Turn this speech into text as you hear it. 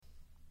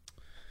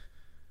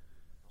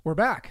We're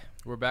back.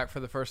 We're back for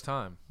the first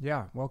time.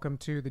 Yeah, welcome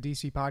to the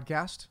DC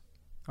Podcast.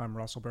 I'm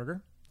Russell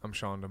Berger. I'm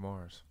Sean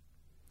DeMars.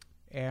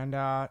 And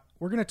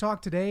we're going to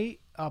talk today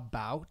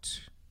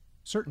about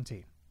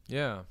certainty,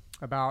 Yeah.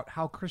 about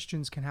how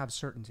Christians can have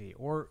certainty,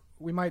 or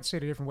we might say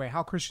it a different way,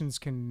 how Christians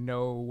can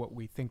know what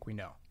we think we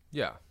know.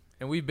 Yeah.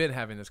 And we've been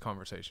having this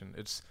conversation.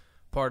 It's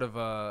part of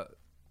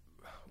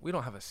we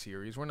don't have a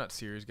series. We're not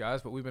series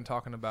guys, but we've been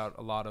talking about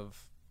a lot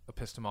of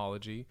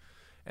epistemology.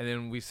 And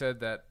then we said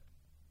that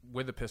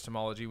with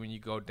epistemology, when you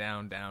go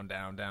down,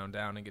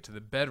 and get to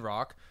the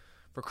bedrock,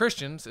 for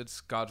Christians,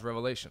 it's God's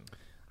revelation.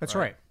 That's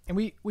right. And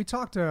we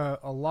talked a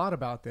lot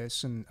about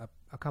this in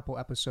a couple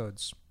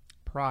episodes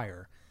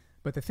prior,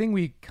 but the thing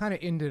we kind of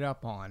ended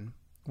up on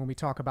when we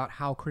talk about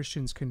how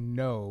Christians can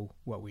know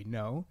what we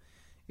know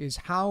is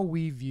how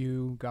we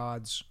view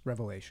God's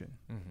revelation,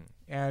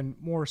 and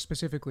more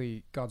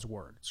specifically, God's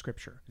word,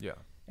 Scripture. Yeah.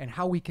 And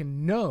how we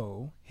can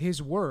know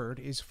His word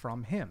is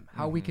from Him.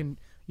 How we can,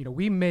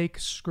 we make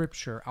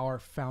Scripture our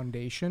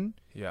foundation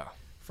Yeah.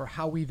 for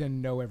how we then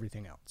know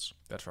everything else.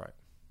 That's right.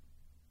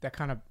 That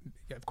kind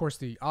of course,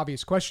 the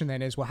obvious question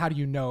then is, well, how do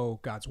you know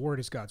God's word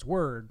is God's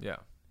word Yeah.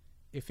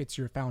 if it's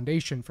your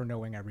foundation for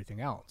knowing everything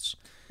else?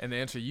 And the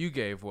answer you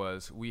gave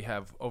was we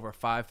have over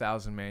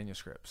 5,000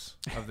 manuscripts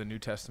of the New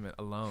Testament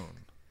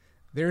alone.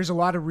 There's a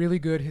lot of really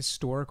good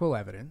historical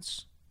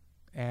evidence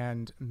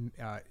and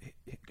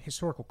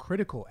historical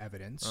critical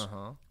evidence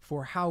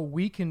for how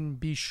we can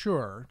be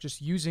sure,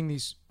 just using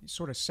these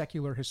sort of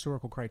secular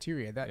historical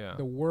criteria, that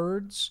the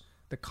words,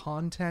 the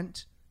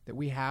content that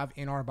we have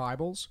in our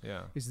Bibles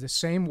is the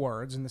same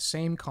words and the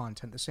same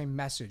content, the same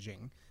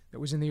messaging that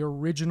was in the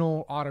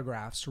original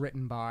autographs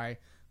written by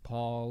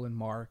Paul and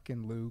Mark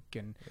and Luke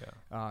and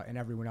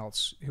everyone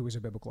else who was a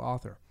biblical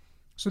author.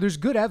 So there's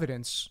good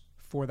evidence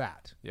for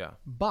that. Yeah.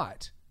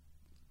 But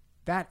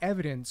that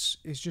evidence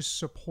is just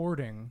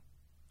supporting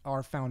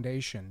our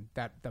foundation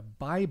that the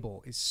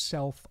Bible is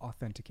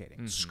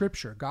self-authenticating.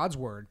 Scripture, God's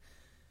word,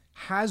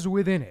 has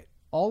within it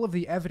all of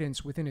the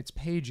evidence within its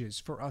pages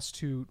for us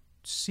to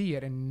see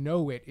it and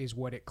know it is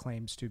what it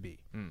claims to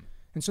be.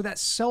 And so that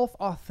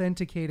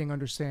self-authenticating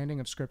understanding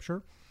of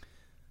Scripture,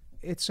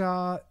 it's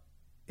a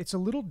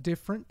little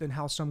different than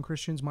how some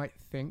Christians might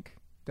think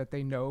that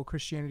they know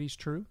Christianity's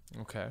true.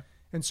 Okay.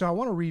 And so I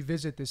want to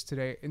revisit this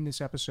today in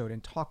this episode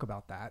and talk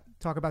about that,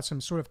 talk about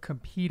some sort of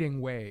competing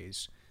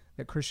ways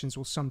that Christians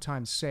will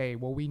sometimes say,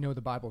 well, we know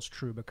the Bible's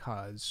true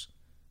because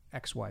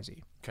X, Y,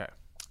 Z. Okay.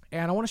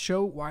 And I want to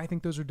show why I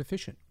think those are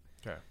deficient.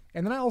 Okay.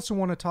 And then I also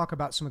want to talk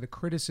about some of the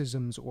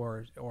criticisms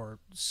or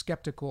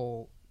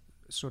skeptical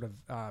sort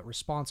of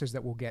responses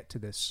that we'll get to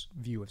this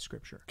view of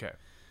Scripture. Okay.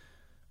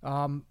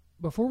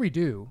 Before we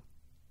do,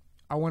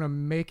 I want to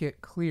make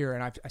it clear,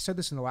 and I said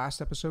this in the last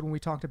episode when we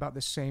talked about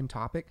this same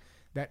topic,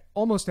 that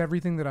almost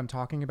everything that I'm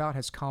talking about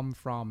has come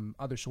from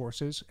other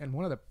sources. And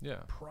one of the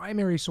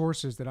primary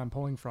sources that I'm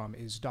pulling from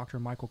is Dr.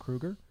 Michael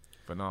Kruger.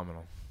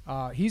 Phenomenal.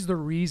 He's the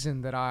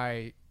reason that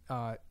I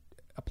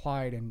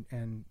applied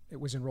and it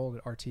was enrolled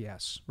at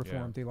RTS,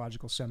 Reformed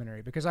Theological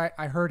Seminary, because I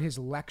heard his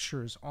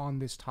lectures on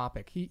this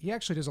topic. He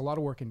actually does a lot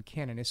of work in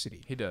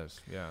canonicity. He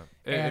does, yeah.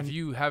 And if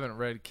you haven't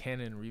read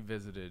Canon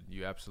Revisited,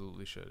 you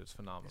absolutely should. It's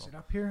phenomenal. Is it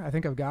up here? I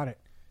think I've got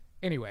it.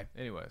 Anyways,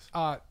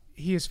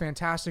 he is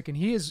fantastic, and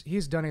he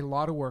has done a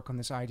lot of work on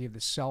this idea of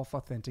the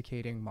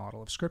self-authenticating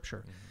model of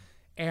Scripture.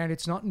 And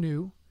it's not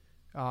new.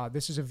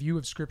 This is a view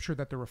of Scripture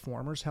that the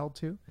Reformers held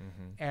to,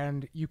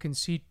 and you can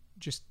see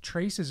just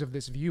traces of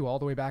this view all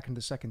the way back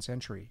into the 2nd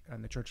century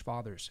and the Church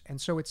Fathers.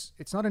 And so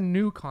it's not a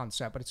new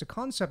concept, but it's a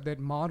concept that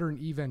modern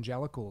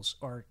evangelicals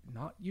are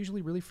not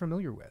usually really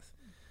familiar with.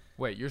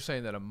 Wait, you're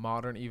saying that a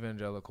modern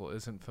evangelical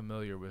isn't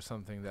familiar with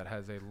something that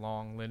has a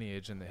long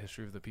lineage in the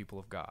history of the people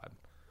of God?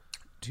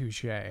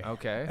 Touche.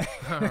 Okay.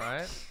 All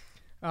right.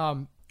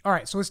 All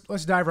right, so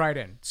let's dive right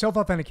in.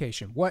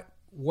 Self-authentication. What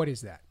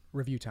is that?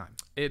 Review time.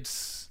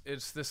 It's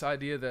this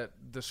idea that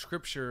the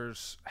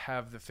Scriptures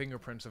have the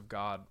fingerprints of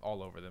God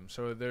all over them.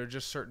 So there are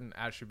just certain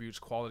attributes,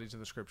 qualities of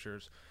the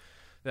Scriptures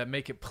that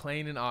make it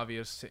plain and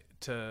obvious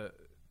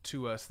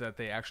to us that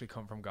they actually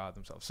come from God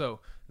themselves. So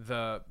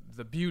the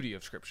beauty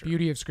of Scripture.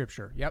 Beauty of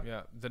Scripture. Yep.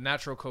 Yeah. The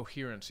natural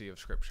coherency of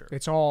Scripture.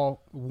 It's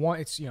all one.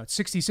 It's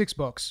 66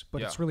 books,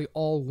 but it's really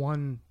all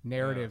one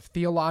narrative.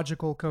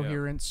 Theological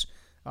coherence,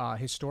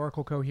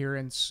 historical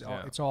coherence.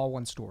 It's all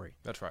one story.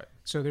 That's right.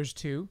 So there's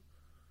 2.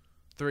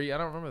 3. I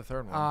don't remember the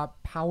third one.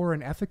 Power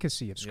and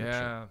efficacy of Scripture.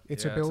 Yeah.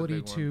 Its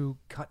ability to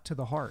cut to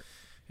the heart.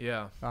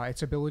 Yeah.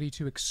 Its ability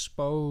to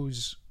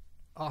expose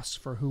us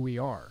for who we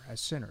are as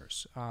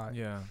sinners.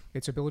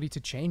 Its ability to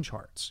change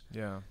hearts.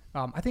 Yeah.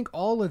 I think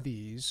all of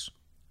these,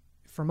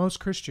 for most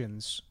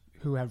Christians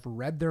who have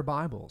read their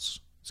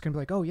Bibles, it's going to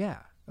be like, oh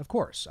yeah, of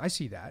course, I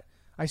see that.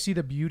 I see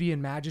the beauty and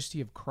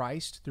majesty of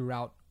Christ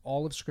throughout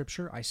all of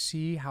Scripture. I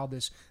see how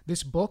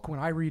this book, when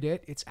I read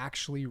it, it's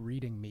actually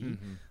reading me.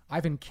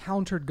 I've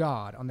encountered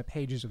God on the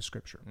pages of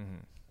Scripture.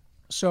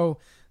 So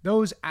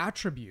those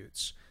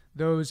attributes,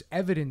 those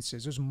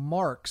evidences, those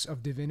marks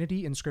of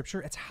divinity in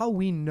Scripture. It's how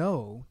we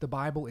know the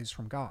Bible is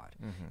from God.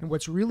 And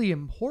what's really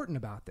important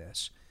about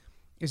this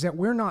is that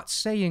we're not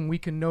saying we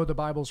can know the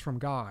Bible's from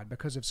God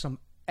because of some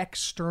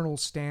external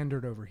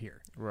standard over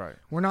here. Right.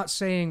 We're not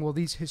saying, well,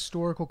 these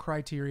historical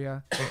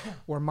criteria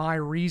or my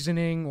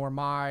reasoning or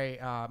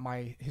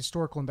my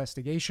historical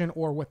investigation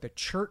or what the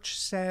church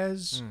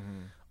says,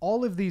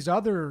 all of these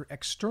other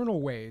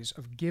external ways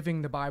of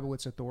giving the Bible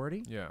its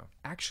authority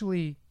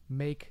actually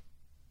make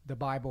the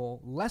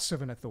Bible less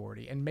of an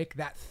authority and make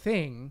that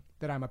thing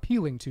that I'm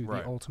appealing to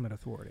the ultimate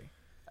authority.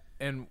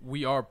 And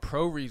we are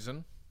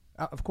pro-reason.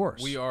 Of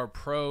course. We are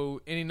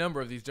pro any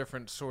number of these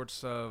different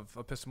sorts of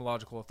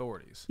epistemological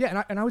authorities.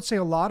 Yeah, and I would say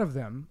a lot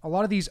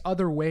of these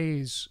other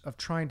ways of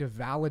trying to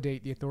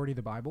validate the authority of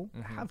the Bible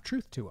have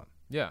truth to them.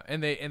 Yeah,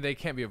 and they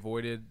can't be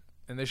avoided,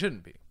 and they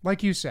shouldn't be.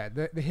 Like you said,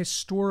 the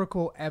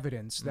historical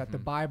evidence that the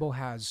Bible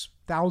has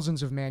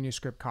thousands of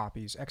manuscript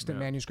copies, extant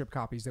manuscript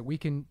copies that we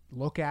can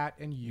look at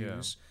and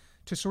use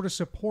to sort of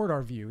support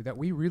our view that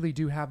we really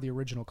do have the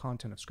original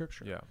content of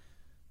Scripture. Yeah.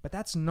 But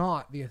that's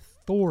not the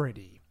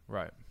authority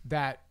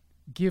that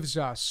gives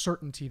us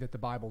certainty that the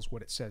Bible's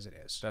what it says it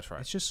is. That's right.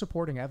 It's just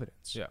supporting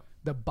evidence. Yeah.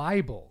 The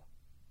Bible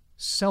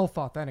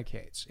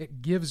self-authenticates.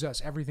 It gives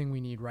us everything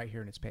we need right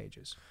here in its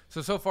pages.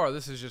 So far,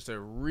 this is just a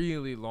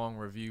really long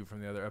review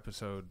from the other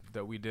episode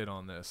that we did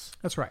on this.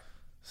 That's right.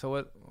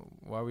 So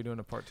why are we doing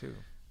a part 2?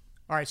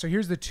 All right, so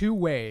here's the 2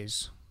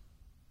 ways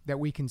that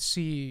we can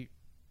see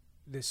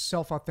this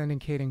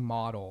self-authenticating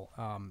model.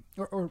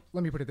 Or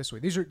let me put it this way.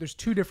 There's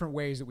 2 different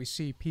ways that we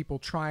see people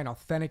try and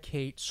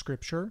authenticate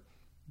Scripture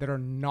that are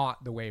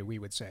not the way we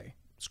would say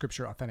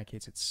Scripture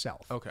authenticates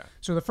itself. Okay.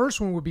 So the first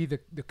one would be the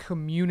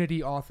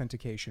community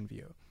authentication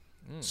view.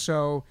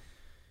 So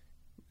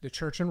the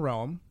church in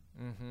Rome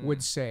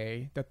would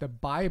say that the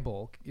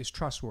Bible is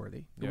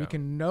trustworthy, that we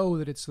can know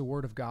that it's the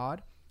Word of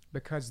God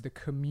because the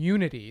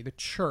community, the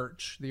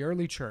church, the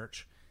early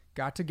church,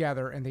 got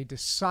together and they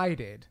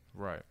decided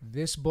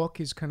this book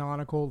is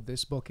canonical,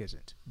 this book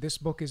isn't. This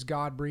book is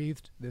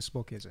God-breathed, this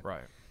book isn't.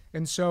 Right.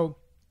 And so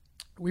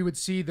we would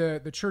see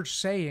the church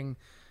saying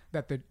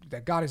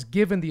that God has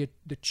given the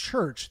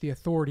church the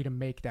authority to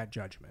make that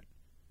judgment.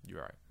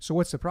 You're right. So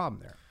what's the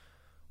problem there?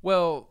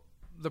 Well,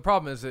 the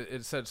problem is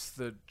it sets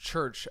the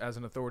church as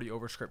an authority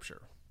over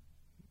Scripture.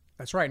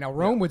 That's right. Now,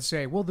 Rome would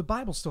say, well, the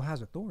Bible still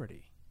has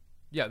authority.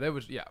 Yeah,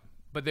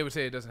 but they would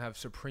say it doesn't have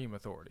supreme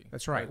authority.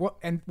 That's right.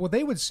 Well,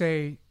 they would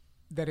say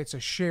that it's a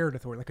shared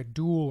authority, like a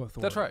dual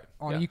authority. That's right.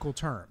 On equal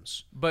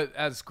terms. But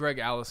as Greg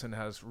Allison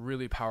has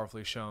really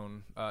powerfully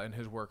shown in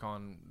his work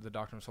on the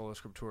doctrine of sola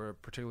scriptura,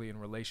 particularly in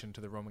relation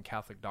to the Roman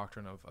Catholic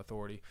doctrine of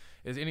authority,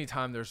 is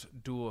anytime there's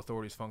dual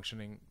authorities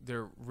functioning,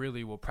 there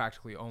really will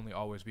practically only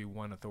always be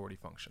one authority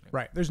functioning.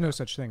 Right. There's no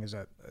such thing as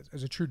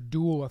a true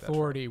dual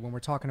authority when we're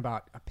talking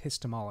about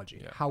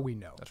epistemology, how we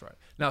know. That's right.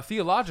 Now,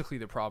 theologically,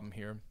 the problem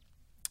here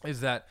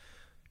is that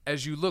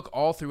as you look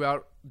all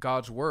throughout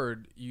God's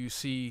word, you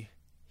see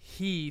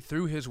He,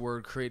 through His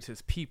word, creates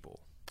His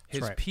people.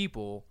 His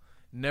people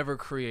never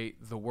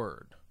create the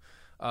word.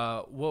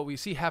 What we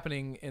see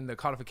happening in the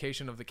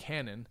codification of the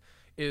canon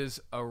is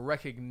a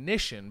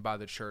recognition by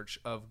the church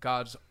of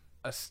God's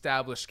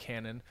established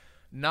canon,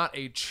 not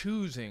a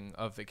choosing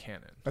of the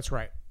canon. That's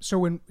right. So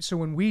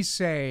when we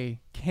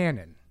say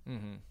canon,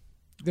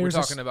 we're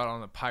talking about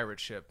on the pirate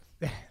ship.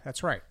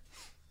 That's right.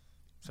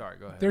 Sorry,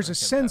 go ahead. There's a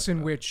sense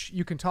in which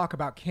you can talk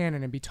about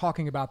canon and be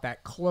talking about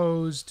that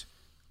closed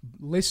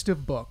list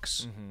of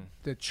books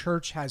the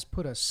church has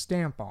put a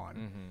stamp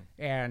on,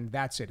 and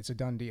that's it. It's a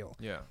done deal.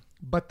 Yeah.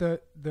 But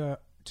the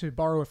to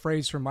borrow a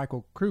phrase from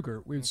Michael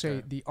Kruger, we would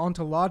say the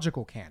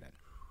ontological canon.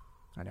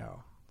 I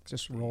know, it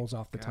just rolls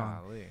off the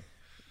tongue.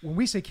 When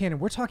we say canon,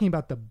 we're talking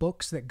about the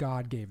books that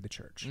God gave the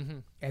church,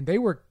 and they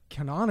were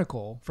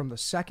canonical from the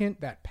second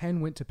that pen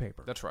went to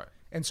paper. That's right.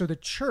 And so the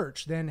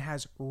church then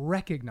has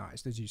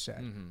recognized, as you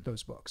said,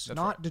 those books,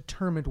 not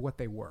determined what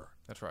they were.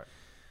 That's right.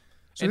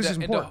 So this is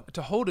important. And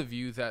to hold a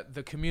view that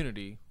the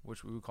community,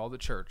 which we would call the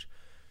church,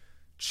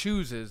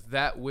 chooses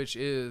that which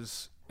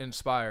is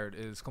inspired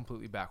is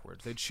completely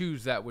backwards. They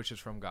choose that which is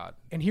from God.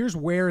 And here's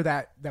where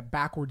that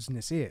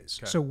backwardsness is.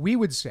 Okay. So we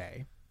would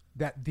say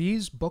that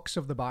these books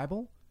of the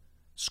Bible,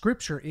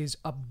 Scripture is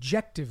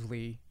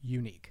objectively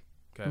unique.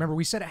 Okay. Remember,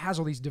 we said it has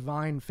all these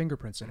divine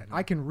fingerprints in it.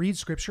 I can read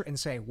Scripture and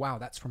say, wow,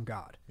 that's from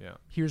God. Yeah.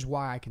 Here's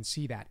why I can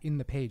see that in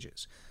the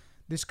pages.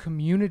 This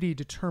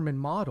community-determined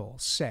model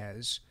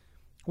says,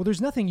 well,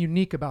 there's nothing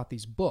unique about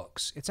these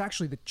books. It's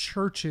actually the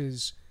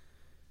church's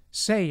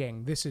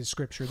saying this is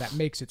Scripture that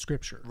makes it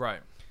Scripture.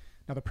 Right.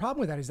 Now, the problem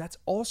with that is that's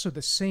also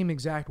the same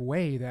exact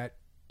way that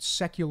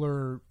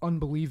secular,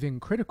 unbelieving,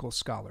 critical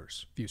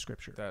scholars view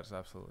Scripture. That's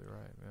absolutely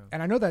right. Yeah.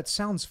 And I know that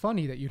sounds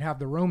funny that you'd have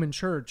the Roman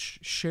Church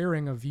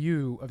sharing a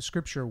view of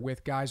Scripture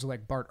with guys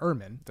like Bart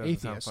Ehrman,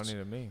 atheists. Doesn't sound funny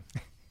to me.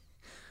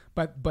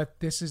 But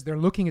they're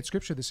looking at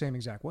Scripture the same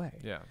exact way.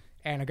 Yeah.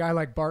 And a guy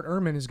like Bart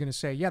Ehrman is going to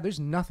say, yeah, there's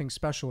nothing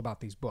special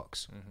about these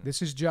books.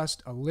 This is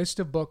just a list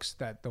of books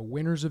that the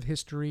winners of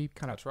history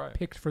kind of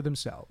picked for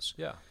themselves.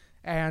 Yeah.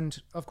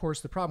 And of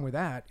course, the problem with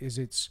that is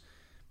it's,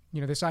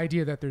 this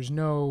idea that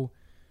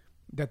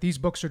that these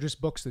books are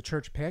just books the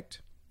church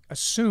picked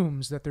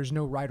assumes that there's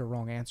no right or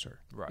wrong answer.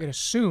 Right. It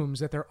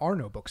assumes that there are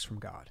no books from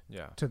God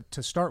Yeah.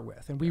 to start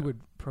with. And we would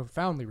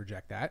profoundly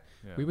reject that.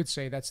 Yeah. We would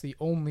say that's the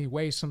only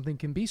way something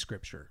can be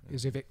scripture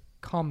is if it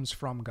comes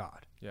from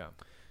God. Yeah.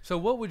 So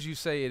what would you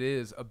say it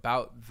is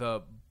about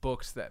the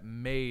books that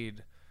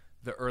made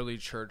the early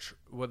church,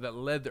 that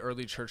led the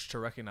early church to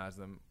recognize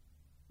them?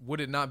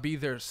 Would it not be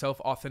their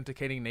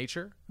self-authenticating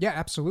nature? Yeah,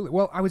 absolutely.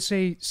 Well, I would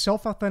say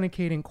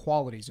self-authenticating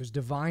qualities. There's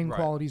divine Right.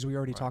 qualities we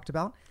already talked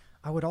about.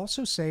 I would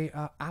also say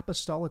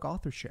apostolic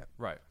authorship.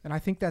 Right. And I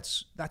think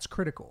that's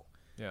critical.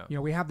 Yeah.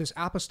 We have this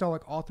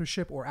apostolic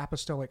authorship or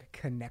apostolic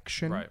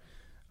connection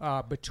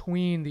Right.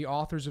 between the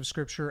authors of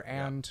Scripture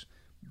and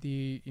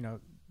the,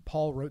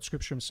 Paul wrote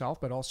Scripture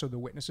himself, but also the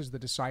witnesses, the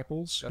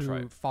disciples That's who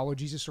right. followed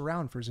Jesus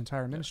around for his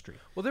entire ministry.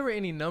 Well, there were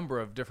any number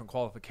of different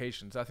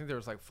qualifications. I think there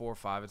was like 4 or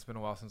 5. It's been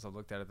a while since I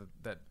looked at it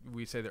that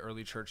we say the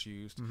early church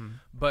used. Mm-hmm.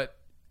 But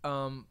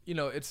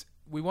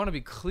we want to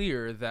be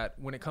clear that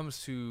when it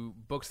comes to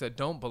books that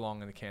don't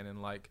belong in the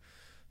canon, like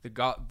the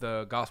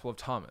Gospel of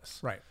Thomas,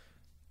 Right.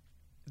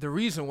 the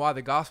reason why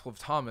the Gospel of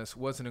Thomas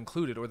wasn't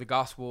included, or the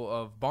Gospel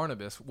of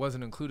Barnabas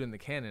wasn't included in the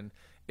canon,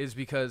 is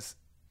because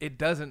it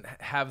doesn't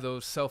have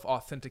those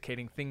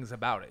self-authenticating things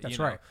about it. That's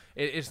right.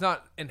 It's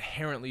not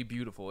inherently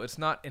beautiful. It's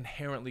not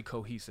inherently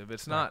cohesive.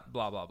 It's not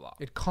blah, blah, blah.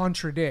 It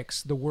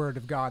contradicts the word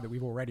of God that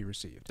we've already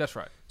received. That's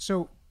right.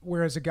 So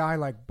whereas a guy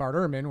like Bart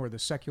Ehrman or the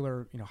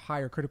secular,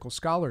 higher critical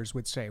scholars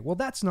would say, well,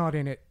 that's not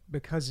in it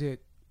because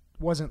it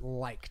wasn't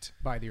liked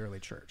by the early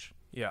church.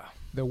 Yeah.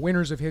 The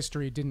winners of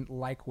history didn't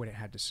like what it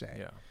had to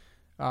say,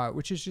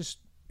 which is just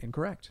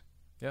incorrect.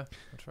 Yeah,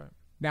 that's right.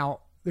 Now,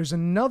 there's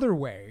another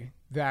way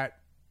that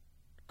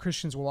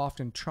Christians will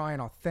often try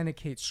and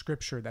authenticate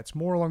Scripture that's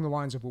more along the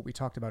lines of what we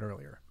talked about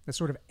earlier, the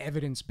sort of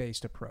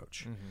evidence-based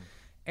approach. Mm-hmm.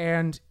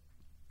 And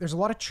there's a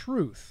lot of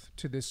truth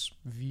to this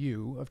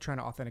view of trying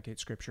to authenticate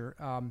Scripture.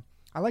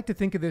 I like to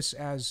think of this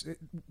as,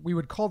 we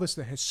would call this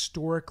the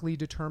historically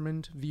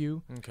determined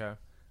view. Okay.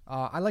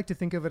 I like to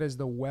think of it as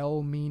the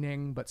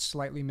well-meaning but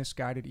slightly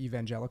misguided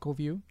evangelical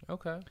view.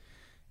 Okay.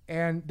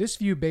 And this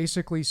view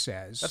basically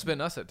says... That's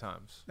been us at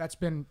times. That's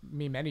been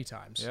me many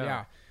times,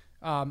 Yeah.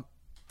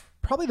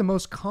 Probably the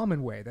most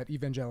common way that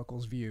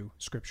evangelicals view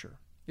Scripture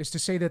is to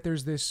say that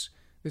there's this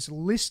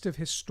list of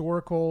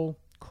historical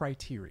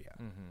criteria.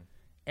 Mm-hmm.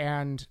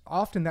 And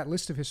often that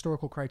list of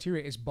historical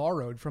criteria is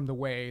borrowed from the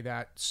way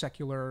that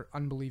secular,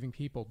 unbelieving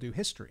people do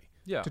history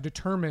to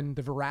determine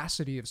the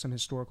veracity of some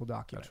historical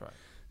document. That's right.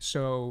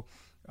 So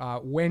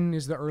when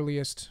is the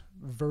earliest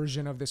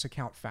version of this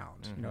account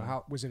found? Mm-hmm.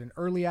 How was it an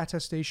early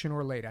attestation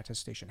or a late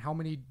attestation? How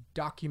many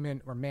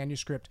document or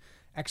manuscript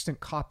extant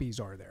copies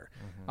are there?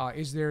 Mm-hmm.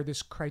 Is there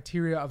this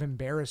criteria of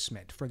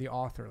embarrassment for the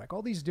author? Like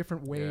all these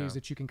different ways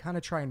that you can kind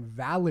of try and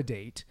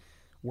validate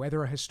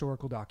whether a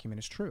historical document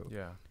is true.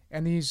 Yeah.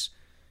 And these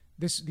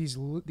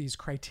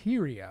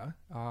criteria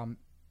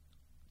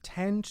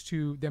tend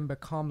to then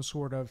become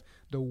sort of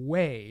the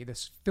way,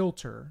 this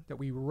filter that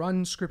we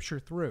run Scripture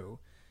through.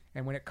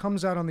 And when it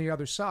comes out on the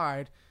other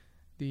side,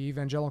 the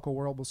evangelical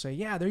world will say,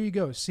 yeah, there you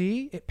go.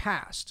 See, it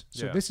passed.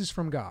 So this is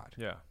from God.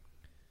 Yeah.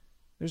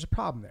 There's a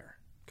problem there.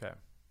 Okay.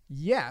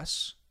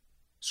 Yes,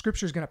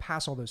 Scripture is going to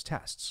pass all those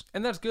tests.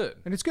 And that's good.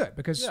 And it's good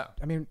because,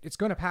 it's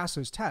going to pass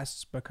those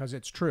tests because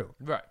it's true.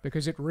 Right.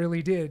 Because it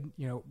really did,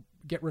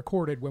 get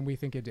recorded when we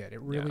think it did.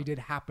 It really did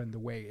happen the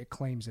way it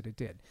claims that it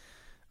did.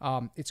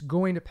 It's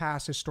going to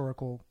pass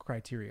historical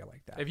criteria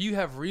like that. If you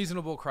have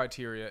reasonable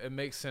criteria, it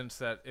makes sense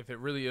that if it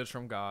really is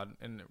from God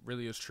and it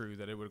really is true,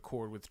 that it would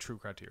accord with true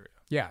criteria.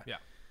 Yeah. Yeah.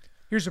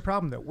 Here's the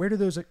problem, though. Where do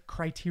those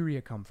criteria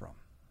come from?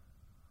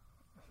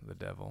 The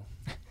devil.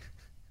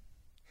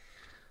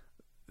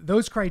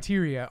 Those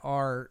criteria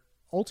are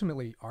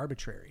ultimately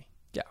arbitrary.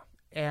 Yeah.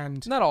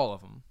 And Not all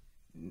of them.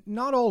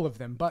 not all of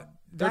them, but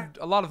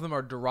A lot of them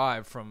are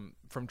derived from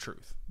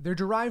truth. they're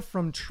derived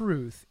from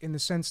truth in the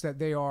sense that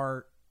they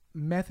are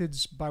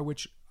methods by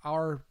which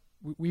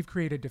we've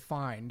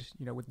defined,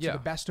 to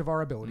the best of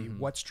our ability,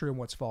 what's true and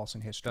what's false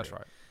in history. That's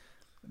right.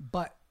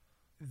 But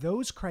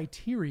those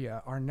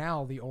criteria are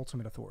now the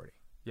ultimate authority.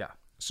 Yeah.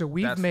 So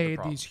we've That's the made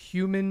problem. these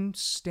human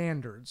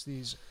standards,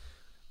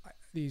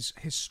 these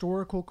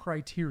historical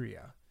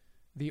criteria,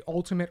 the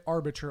ultimate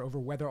arbiter over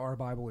whether our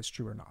Bible is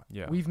true or not.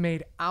 Yeah. We've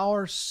made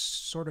our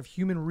sort of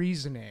human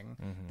reasoning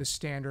the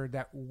standard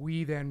that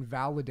we then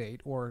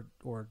validate or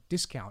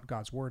discount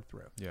God's word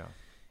through. Yeah.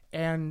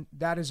 And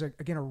that is,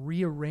 again, a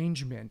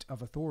rearrangement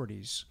of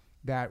authorities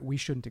that we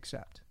shouldn't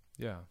accept.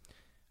 Yeah.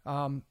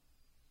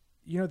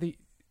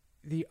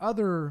 The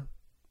other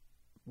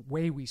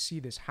way we see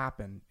this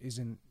happen is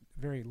in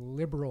very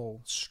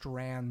liberal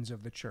strands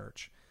of the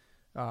church.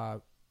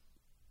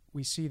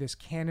 We see this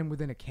canon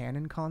within a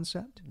canon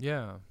concept.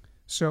 Yeah.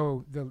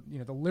 So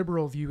the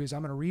liberal view is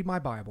I'm going to read my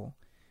Bible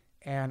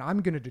and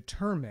I'm going to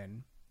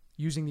determine,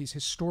 using these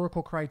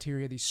historical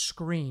criteria, these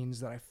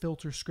screens that I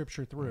filter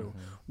Scripture through,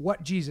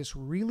 what Jesus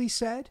really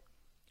said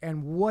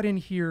and what in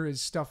here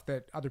is stuff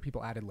that other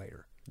people added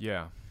later.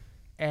 Yeah.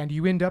 And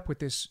you end up with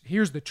this,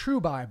 here's the true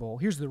Bible,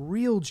 here's the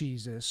real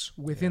Jesus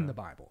within the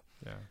Bible.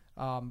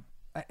 Yeah.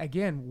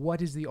 Again,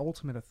 what is the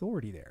ultimate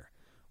authority there?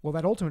 Well,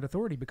 that ultimate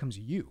authority becomes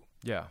you.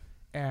 Yeah.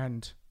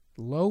 And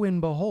lo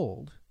and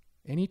behold,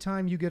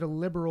 anytime you get a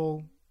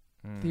liberal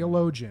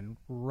theologian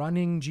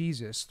running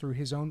Jesus through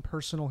his own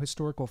personal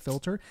historical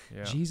filter,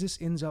 Jesus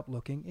ends up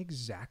looking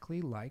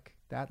exactly like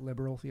that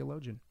liberal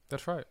theologian.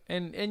 That's right.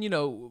 And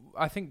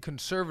I think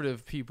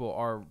conservative people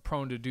are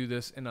prone to do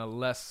this in a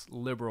less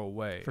liberal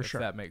way, if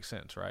that makes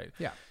sense, right?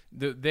 Yeah.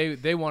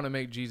 They want to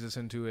make Jesus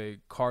into a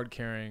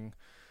card-carrying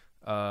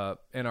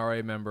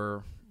NRA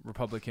member,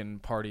 Republican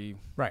Party.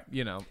 Right.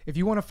 If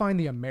you want to find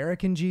the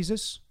American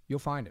Jesus, you'll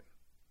find him.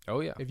 Oh,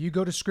 yeah. If you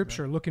go to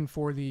Scripture looking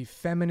for the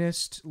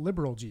feminist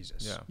liberal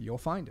Jesus, you'll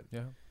find him.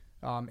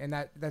 Yeah. And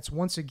that's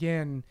once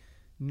again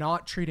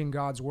not treating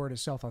God's word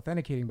as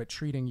self-authenticating, but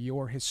treating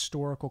your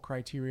historical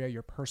criteria,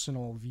 your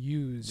personal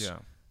views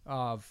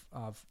of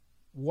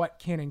what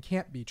can and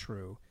can't be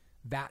true.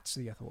 That's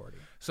the authority.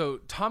 So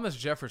Thomas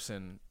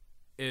Jefferson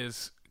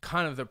is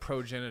kind of the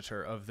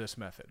progenitor of this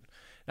method.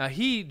 Now,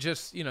 he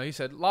just, he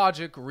said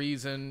logic,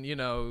 reason,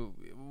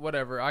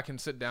 whatever. I can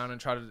sit down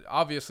and try to,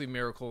 obviously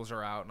miracles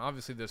are out and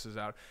obviously this is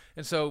out.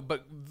 And so,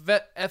 but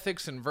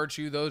ethics and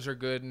virtue, those are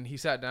good. And he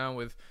sat down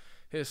with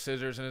his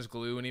scissors and his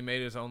glue and he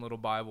made his own little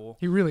Bible.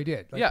 He really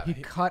did. He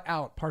cut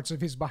out parts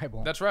of his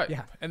Bible. That's right.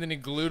 Yeah. And then he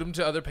glued them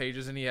to other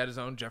pages and he had his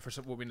own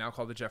what we now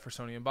call the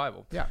Jeffersonian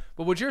Bible. Yeah.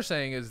 But what you're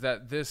saying is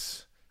that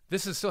this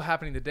is still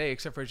happening today,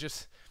 except for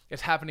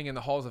it's happening in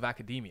the halls of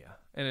academia.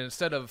 And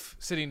instead of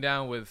sitting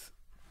down with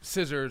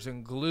scissors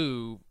and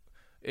glue,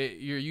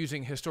 you're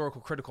using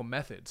historical critical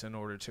methods in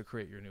order to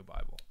create your new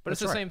Bible. But it's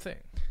the same thing.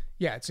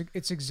 Yeah,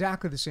 it's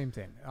exactly the same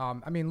thing.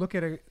 I mean, look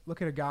at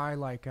a guy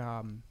like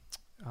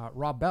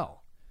Rob Bell.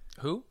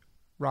 Who?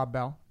 Rob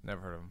Bell.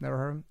 Never heard of him. Never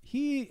heard of him.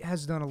 He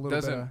has done a little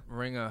Doesn't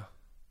ring a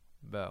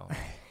bell.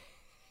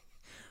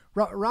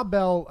 Rob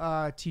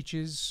Bell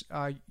teaches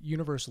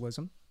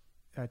universalism.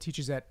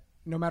 Teaches that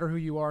no matter who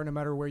you are, no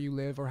matter where you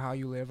live or how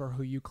you live or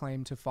who you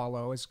claim to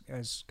follow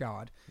as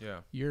God,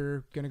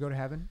 you're going to go to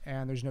heaven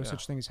and there's no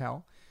such thing as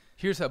hell.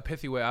 Here's a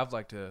pithy way I'd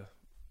like to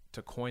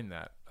coin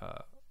that.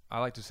 I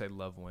like to say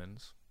love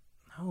wins.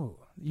 Oh,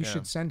 you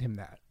should send him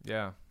that.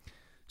 Yeah.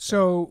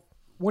 So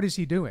what is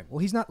he doing? Well,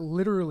 he's not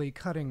literally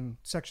cutting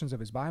sections of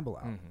his Bible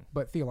out,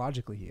 but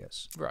theologically he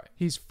is. Right.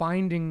 He's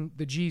finding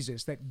the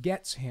Jesus that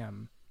gets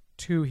him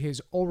to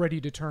his already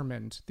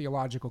determined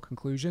theological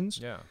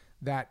conclusions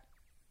that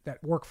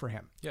work for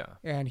him. Yeah.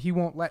 And he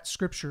won't let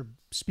Scripture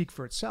speak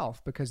for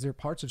itself because there are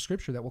parts of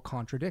Scripture that will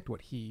contradict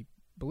what he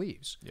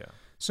believes. Yeah.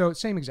 So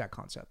same exact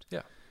concept.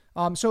 Yeah.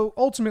 So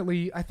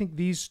ultimately, I think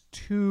these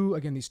two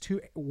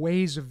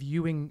ways of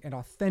viewing and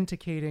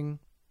authenticating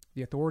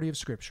the authority of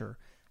Scripture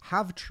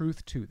have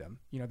truth to them.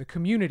 The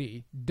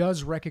community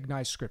does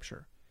recognize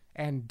Scripture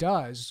and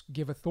does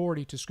give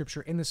authority to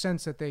Scripture in the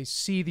sense that they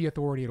see the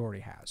authority it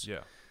already has.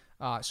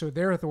 Yeah. So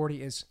their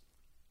authority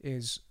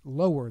is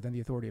lower than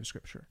the authority of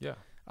Scripture. Yeah.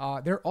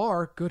 There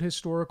are good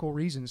historical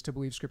reasons to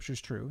believe Scripture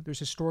is true. There's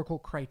historical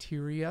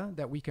criteria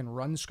that we can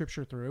run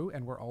Scripture through,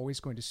 and we're always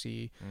going to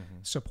see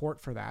support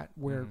for that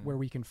where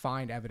we can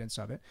find evidence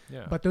of it.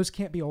 Yeah. But those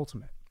can't be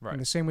ultimate. Right. In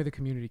the same way the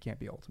community can't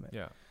be ultimate.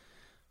 Yeah.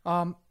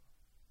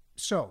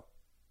 So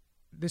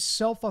this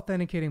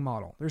self-authenticating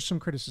model, there's some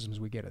criticisms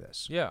we get of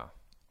this. Yeah.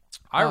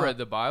 I read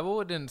the Bible.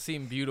 It didn't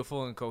seem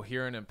beautiful and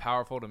coherent and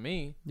powerful to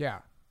me. Yeah.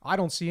 I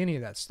don't see any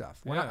of that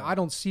stuff. I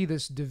don't see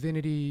this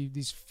divinity,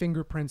 these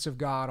fingerprints of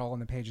God all in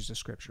the pages of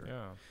Scripture.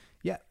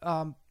 Yeah.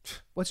 Yeah.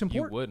 What's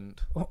important? You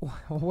wouldn't.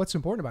 What's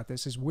important about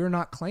this is we're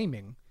not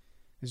claiming,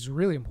 this is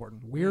really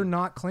important, we're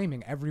not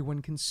claiming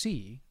everyone can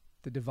see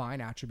the divine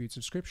attributes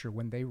of Scripture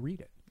when they read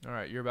it. All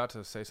right, you're about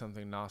to say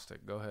something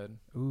Gnostic. Go ahead.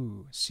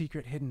 Ooh,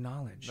 secret hidden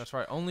knowledge. That's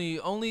right.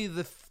 Only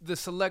the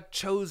select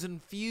chosen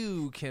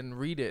few can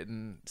read it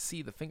and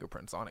see the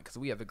fingerprints on it because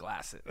we have the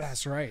glasses.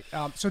 That's right.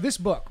 So this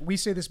book, we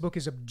say this book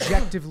is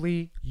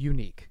objectively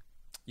unique.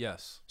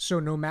 Yes. So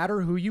no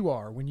matter who you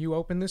are, when you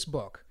open this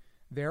book,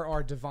 there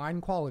are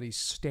divine qualities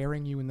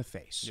staring you in the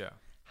face. Yeah.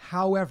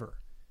 However,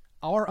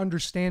 our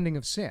understanding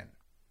of sin,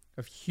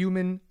 of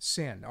human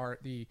sin,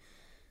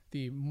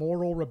 the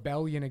moral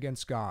rebellion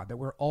against God that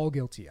we're all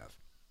guilty of,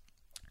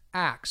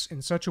 acts in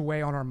such a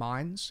way on our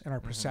minds and our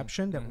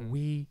perception that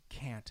we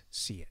can't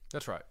see it.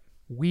 That's right.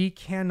 We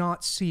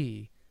cannot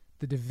see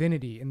the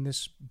divinity in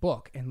this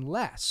book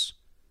unless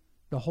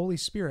the Holy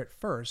Spirit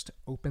first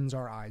opens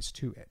our eyes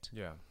to it.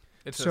 Yeah.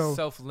 It's a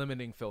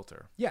self-limiting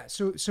filter. Yeah.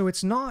 So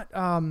it's not,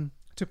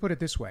 to put it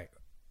this way,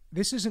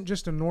 this isn't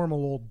just a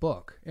normal old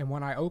book, and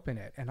when I open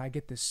it and I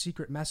get this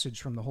secret message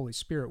from the Holy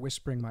Spirit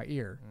whispering in my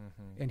ear,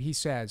 and he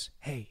says,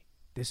 hey,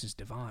 this is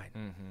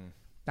divine.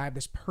 I have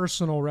this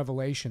personal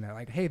revelation that,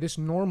 like, hey, this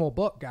normal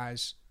book,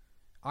 guys,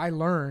 I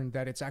learned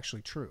that it's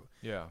actually true.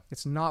 Yeah.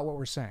 It's not what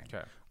we're saying.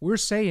 Okay. We're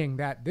saying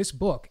that this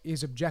book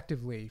is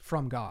objectively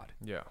from God.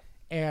 Yeah.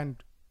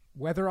 And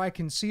whether I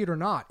can see it or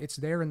not, it's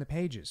there in the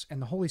pages.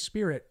 And the Holy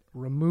Spirit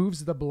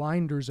removes the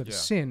blinders of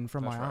sin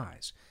from my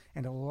eyes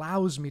and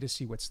allows me to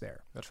see what's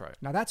there. That's right.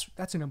 Now,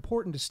 that's an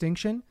important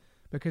distinction,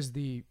 because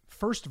the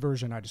first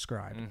version I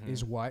described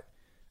is what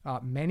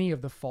many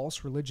of the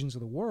false religions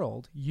of the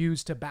world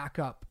use to back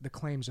up the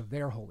claims of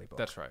their holy book.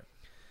 That's right.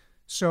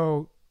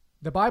 So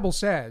the Bible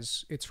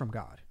says it's from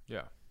God.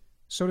 Yeah.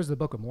 So does the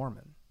Book of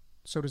Mormon.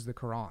 So does the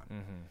Quran.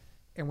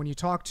 And when you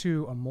talk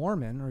to a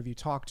Mormon, or if you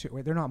talk to...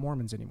 Wait, they're not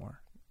Mormons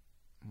anymore.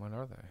 What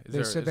are they?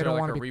 They said they don't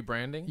want to be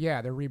rebranding?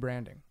 Yeah, they're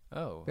rebranding.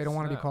 Oh. They don't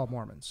want to be called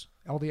Mormons.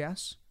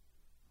 LDS?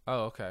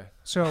 Oh, okay.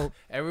 So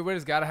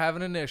everybody's got to have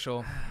an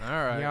initial. All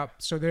right. Yep.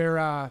 So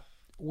they're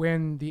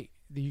when the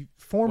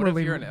formerly... What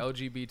if you're an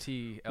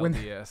LGBT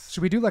LDS?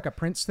 Should we do like a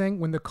Prince thing?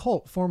 When the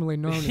cult formerly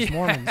known as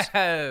Mormons...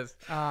 Yes.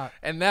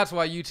 And that's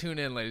why you tune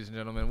in, ladies and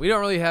gentlemen. We don't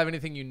really have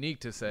anything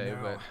unique to say,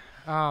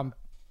 but...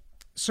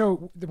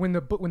 So when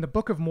the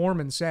Book of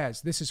Mormon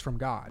says this is from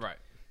God,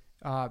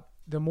 right?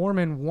 The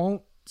Mormon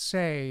won't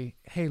say,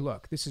 "Hey,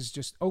 look, this is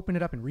just open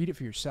it up and read it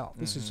for yourself.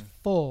 This is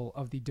full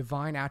of the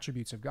divine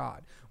attributes of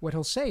God." What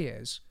he'll say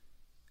is,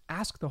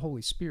 "Ask the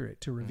Holy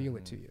Spirit to reveal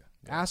it to you.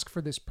 Ask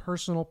for this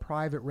personal,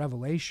 private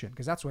revelation,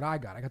 because that's what I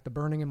got. I got the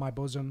burning in my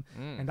bosom,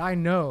 and I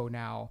know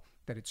now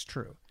that it's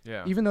true.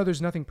 Yeah. Even though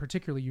there's nothing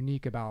particularly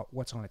unique about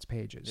what's on its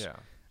pages. Yeah.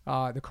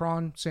 The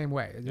Quran, same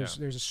way.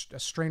 There's a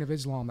strain of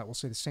Islam that will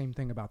say the same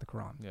thing about the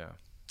Quran. Yeah.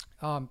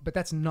 But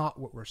that's not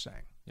what we're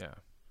saying. Yeah.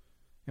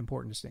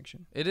 Important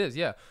distinction. It is,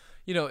 yeah.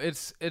 You know,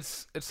 it's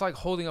like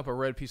holding up a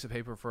red piece of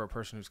paper for a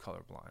person who's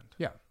colorblind.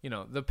 Yeah. You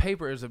know, the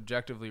paper is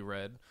objectively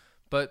red,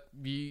 but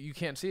you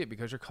can't see it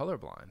because you're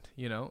colorblind,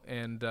 you know?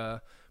 And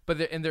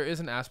there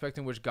is an aspect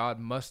in which God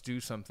must do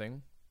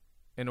something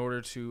in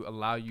order to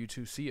allow you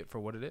to see it for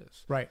what it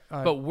is. Right.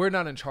 But we're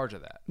not in charge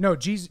of that. No,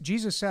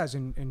 Jesus says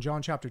in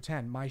John chapter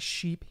 10, "My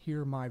sheep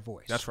hear my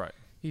voice." That's right.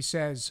 He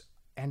says,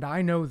 "And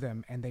I know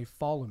them, and they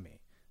follow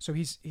me." So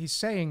he's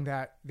saying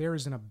that there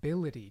is an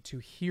ability to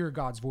hear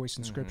God's voice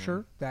in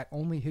Scripture that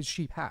only his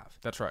sheep have.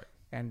 That's right.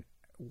 And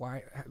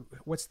why?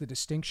 What's the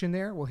distinction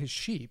there? Well, his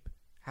sheep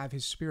have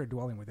his Spirit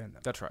dwelling within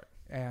them. That's right.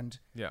 And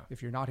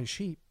if you're not his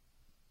sheep,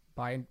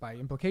 by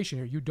implication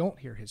here, you don't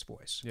hear his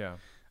voice. Yeah.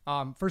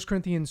 1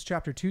 Corinthians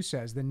chapter 2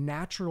 says, "The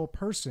natural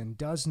person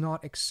does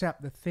not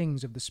accept the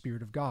things of the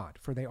Spirit of God,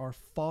 for they are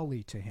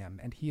folly to him,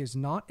 and he is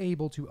not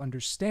able to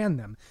understand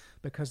them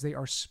because they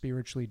are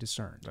spiritually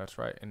discerned." That's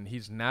right. And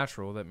he's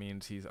natural. That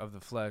means he's of the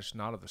flesh,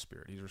 not of the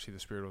Spirit. He's received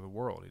the Spirit of the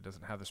world. He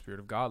doesn't have the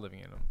Spirit of God living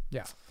in him.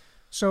 Yeah.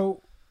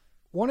 So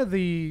one of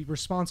the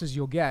responses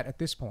you'll get at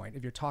this point,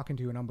 if you're talking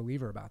to an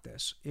unbeliever about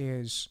this,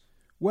 is,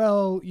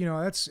 "Well, you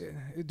know,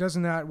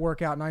 doesn't that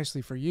work out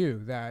nicely for you,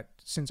 that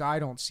since I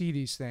don't see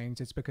these things,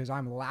 it's because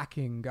I'm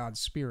lacking God's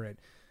Spirit?"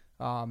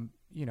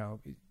 You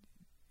know,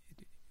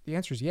 the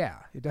answer is yeah.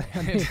 It does.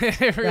 I mean,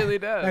 it really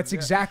does. That's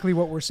exactly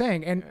what we're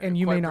saying. And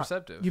you may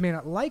perceptive. You may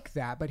not like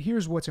that, but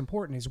here's what's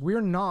important is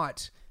we're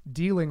not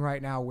dealing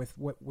right now with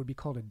what would be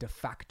called a de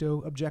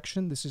facto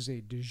objection. This is a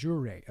de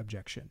jure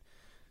objection.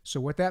 So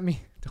what that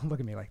means, don't look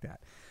at me like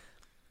that.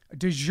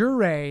 De jure,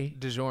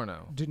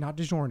 DiGiorno. not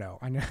DiGiorno.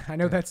 I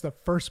know that's the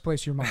first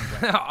place your mind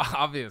went.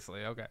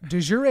 Obviously, okay. De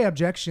jure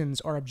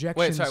objections are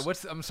objections. Wait,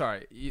 sorry. I'm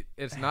sorry.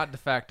 It's not de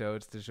facto.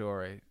 It's de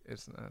jure.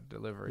 It's not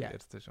delivery.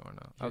 It's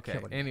DiGiorno.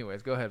 Okay.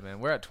 Anyways, go ahead, man.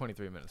 We're at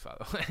 23 minutes, by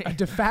the way. A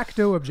de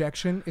facto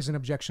objection is an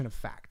objection of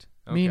fact,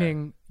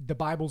 meaning the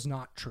Bible's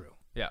not true.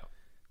 Yeah.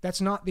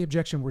 That's not the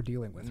objection we're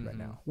dealing with right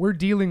now. We're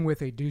dealing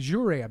with a de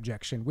jure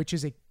objection, which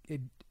is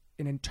an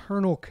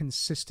internal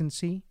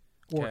consistency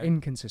or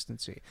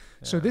inconsistency.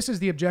 Yeah. So this is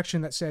the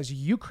objection that says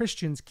you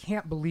Christians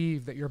can't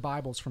believe that your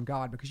Bible's from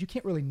God because you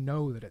can't really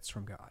know that it's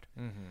from God.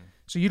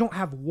 So you don't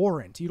have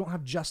warrant, you don't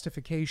have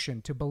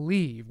justification to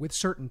believe with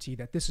certainty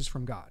that this is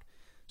from God.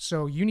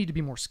 So you need to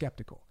be more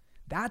skeptical.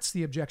 That's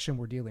the objection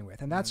we're dealing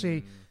with. And that's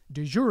a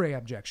de jure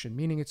objection,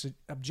 meaning it's an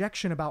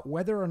objection about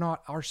whether or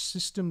not our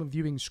system of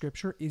viewing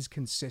Scripture is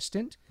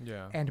consistent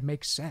and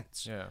makes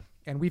sense. Yeah.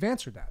 And we've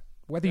answered that.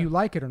 Whether you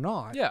like it or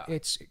not,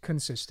 it's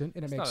consistent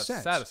and it makes sense.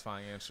 It's not a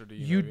satisfying answer to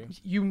you.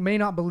 You may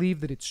not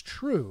believe that it's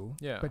true,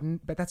 Yeah.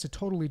 but that's a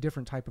totally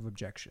different type of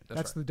objection.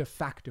 That's right. the de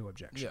facto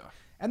objection. Yeah.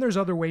 And there's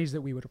other ways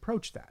that we would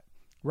approach that.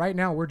 Right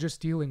now, we're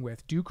just dealing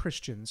with, do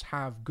Christians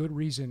have good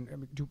reason? I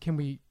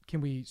mean,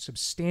 can we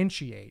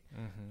substantiate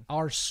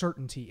our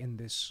certainty in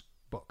this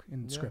book,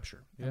 in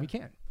Scripture? And we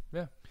can.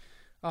 Yeah.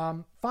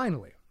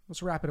 Finally,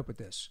 let's wrap it up with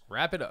this.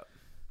 Wrap it up.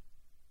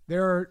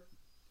 There are,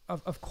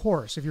 of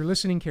course, if you're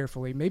listening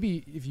carefully,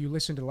 maybe if you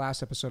listened to the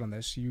last episode on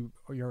this,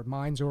 your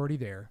mind's already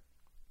there.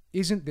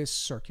 Isn't this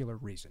circular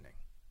reasoning?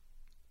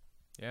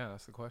 Yeah,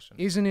 that's the question.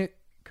 Isn't it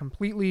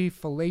completely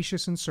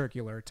fallacious and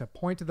circular to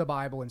point to the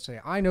Bible and say,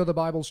 I know the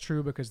Bible's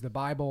true because the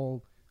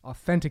Bible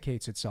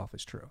authenticates itself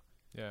as true?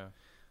 Yeah.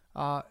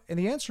 And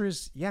the answer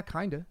is, yeah,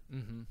 kind of.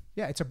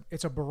 Yeah,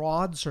 it's a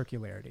broad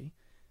circularity,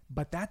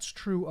 but that's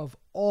true of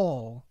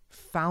all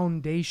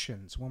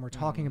foundations when we're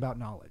talking about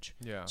knowledge.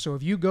 Yeah. So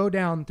if you go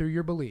down through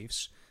your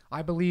beliefs,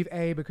 I believe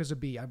A because of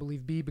B, I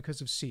believe B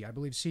because of C, I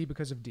believe C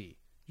because of D.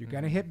 You're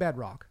going to hit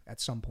bedrock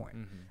at some point.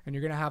 And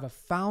you're going to have a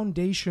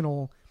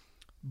foundational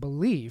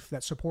belief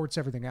that supports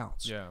everything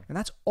else. Yeah. And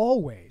that's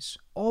always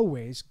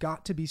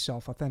got to be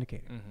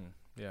self-authenticating.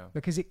 Yeah.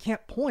 Because it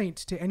can't point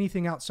to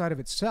anything outside of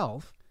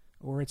itself,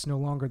 or it's no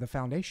longer the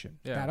foundation.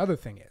 Yeah. That other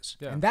thing is.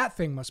 Yeah. And that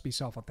thing must be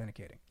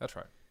self-authenticating. That's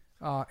right.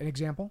 An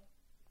example?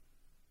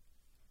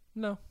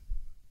 No.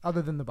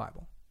 Other than the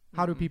Bible.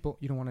 How do people,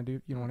 you don't want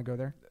to go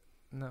there?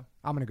 No.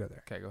 I'm going to go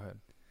there. Okay, go ahead.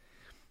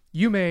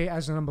 You may,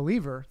 as an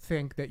unbeliever,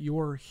 think that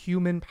your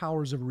human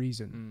powers of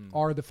reason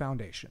are the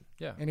foundation.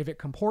 Yeah. And if it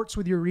comports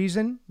with your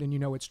reason, then you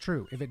know it's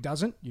true. If it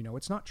doesn't, you know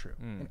it's not true.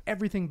 And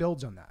everything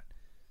builds on that.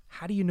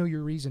 How do you know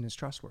your reason is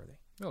trustworthy?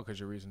 No,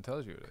 because your reason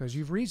tells you it is. Because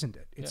you've reasoned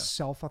it. It's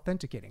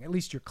self-authenticating. At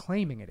least you're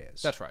claiming it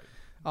is. That's right.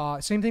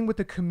 Same thing with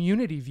the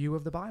community view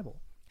of the Bible.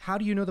 How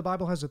do you know the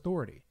Bible has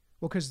authority?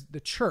 Well, because the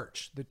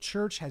church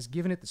has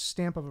given it the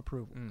stamp of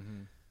approval.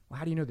 Well,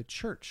 how do you know the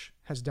church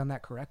has done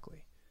that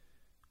correctly?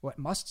 Well, it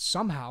must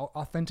somehow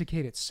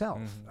authenticate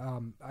itself.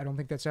 I don't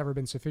think that's ever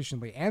been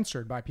sufficiently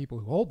answered by people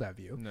who hold that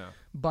view. No.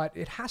 But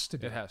it has to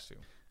do. It has to.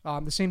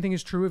 The same thing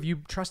is true if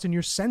you trust in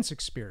your sense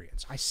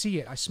experience. I see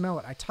it, I smell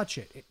it, I touch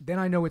it. Then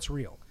I know it's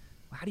real.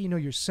 Well, how do you know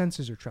your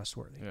senses are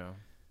trustworthy? Yeah.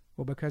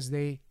 Well, because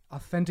they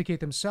authenticate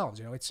themselves.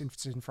 You know, it's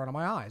in front of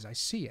my eyes. I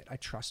see it. I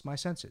trust my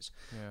senses.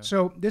 Yeah.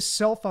 So this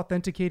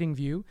self-authenticating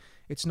view,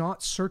 it's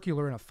not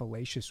circular in a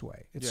fallacious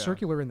way. It's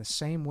circular in the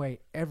same way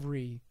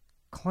every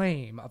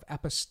claim of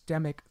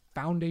epistemic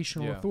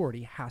foundational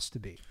authority has to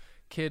be.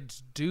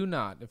 Kids, do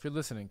not, if you're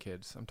listening,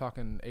 kids, I'm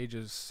talking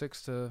ages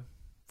 6 to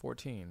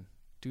 14,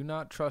 do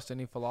not trust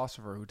any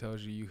philosopher who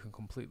tells you can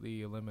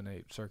completely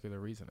eliminate circular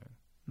reasoning.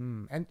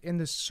 And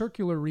the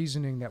circular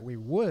reasoning that we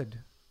would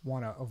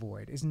want to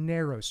avoid is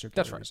narrow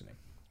circular reasoning,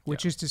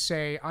 which is to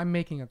say I'm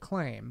making a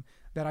claim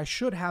that I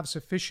should have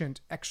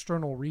sufficient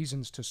external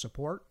reasons to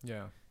support,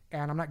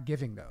 and I'm not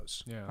giving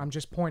those. I'm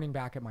just pointing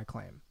back at my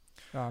claim.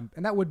 And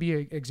that would be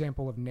an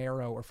example of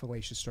narrow or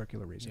fallacious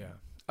circular reasoning.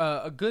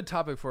 A good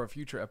topic for a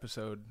future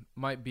episode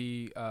might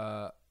be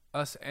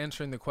us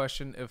answering the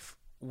question if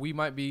we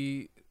might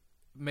be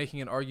making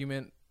an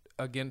argument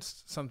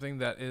against something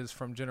that is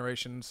from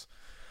generations.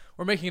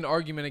 We're making an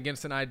argument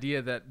against an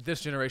idea that this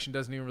generation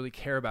doesn't even really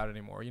care about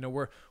anymore. You know,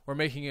 we're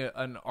making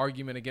an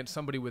argument against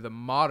somebody with a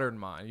modern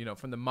mind, you know,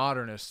 from the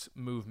modernist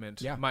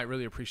movement might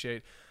really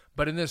appreciate.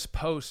 But in this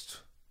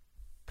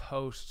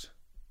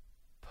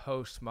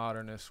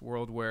postmodernist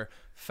world where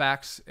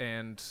facts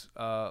and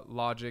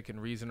logic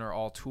and reason are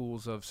all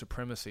tools of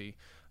supremacy,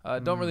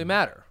 don't really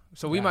matter.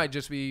 So we might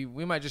just be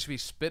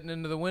spitting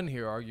into the wind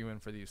here, arguing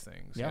for these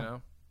things. You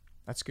know,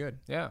 that's good.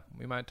 Yeah,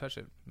 we might touch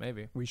it.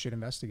 Maybe we should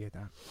investigate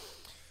that.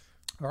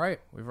 All right,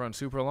 we've run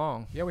super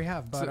long. Yeah, we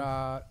have.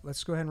 But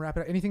let's go ahead and wrap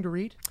it up. Anything to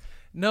read?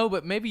 No,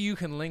 but maybe you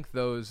can link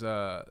those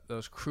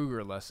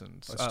Kruger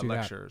lessons,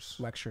 lectures.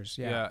 That. Lectures,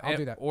 yeah. I'll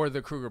do that. Or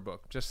the Kruger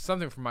book, just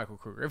something from Michael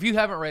Kruger. If you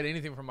haven't read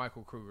anything from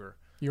Michael Kruger,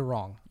 you're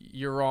wrong.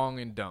 You're wrong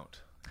and don't.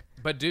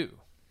 But do.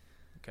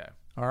 Okay.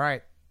 All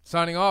right.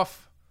 Signing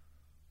off.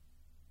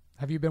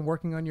 Have you been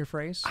working on your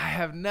phrase? I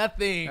have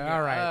nothing.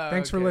 All right.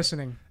 Thanks for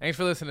listening. Thanks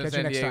for listening, Catch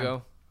San you next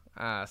Diego.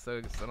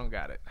 So I don't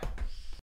got it.